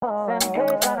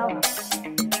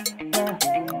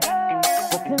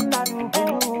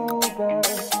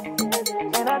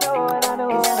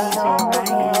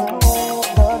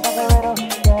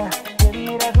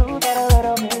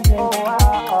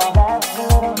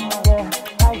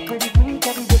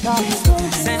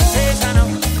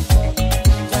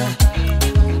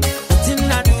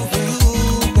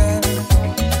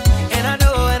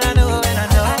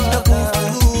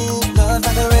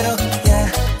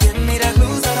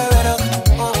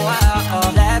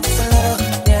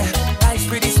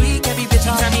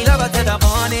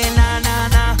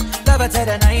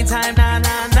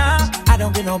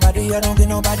I don't get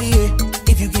nobody, yeah.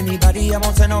 If you give me body, I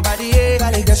won't tell nobody, yeah.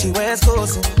 Valley girl, she wears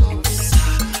clothes.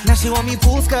 Now she want me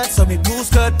full skirt, so me blue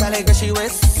skirt. Valley girl, she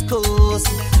wears clothes.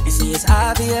 You see, it's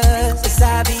obvious, it's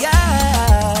obvious.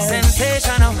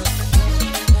 Sensational.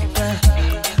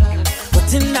 What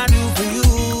didn't I do for you,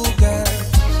 girl?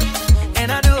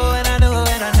 And I know, and I know,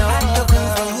 and I know. I do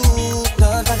for you,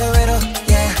 love like a riddle,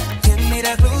 yeah. Give me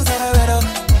that blues like a riddle.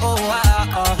 Oh,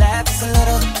 wow, that's a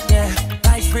little, yeah.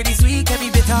 Life's pretty sweet, can be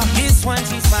bitter. This one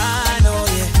she's fine, oh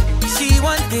yeah. She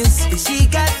want this, she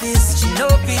got this. She know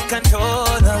we control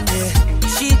them, yeah.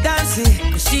 She dance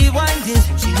it, she want it.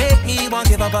 She make me want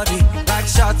give her body back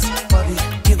shots, body.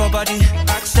 Give her body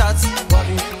back shots,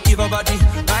 body. Give her body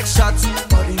back shots,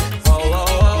 body. Oh, oh,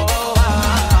 oh, oh,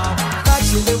 oh.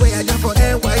 Fashion the way I jump for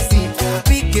NYC.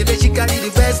 Big kid, she carry the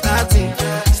best starting.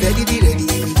 Steady, the ready,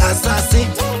 assassin.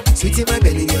 Sweet in my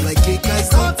belly, you're like cake, I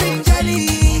something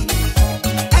jelly.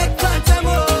 Eggplant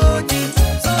emoji.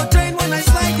 So train when I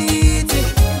slide it.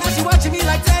 Now she watching me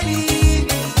like telly.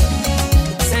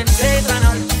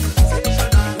 Sensational.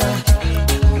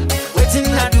 Waiting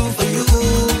I do for you,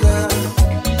 girl.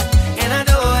 And I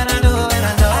know, and I know, and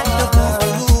I know. I do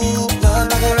for you, love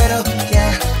like a riddle,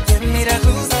 yeah. Give me that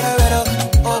blues like a riddle.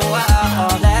 Oh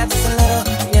wow, that's a little,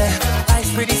 yeah.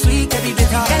 Life's pretty sweet, can be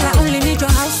bitter. Girl, I only need your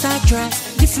house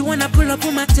address. If you wanna pull up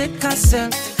on my take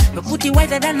cassette. But put it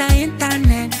whiter than the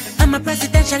internet. I'm a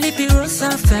presidential hippie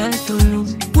Roosevelt to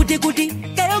lose. Goody goody,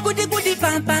 girl, goody goody,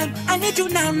 pam pam. I need you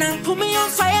now now. Put me on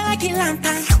fire like a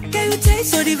lantern. Can you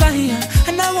taste so divine?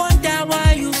 And I wonder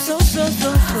why you so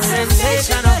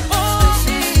sensational.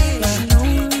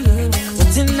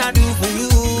 What didn't I do for you?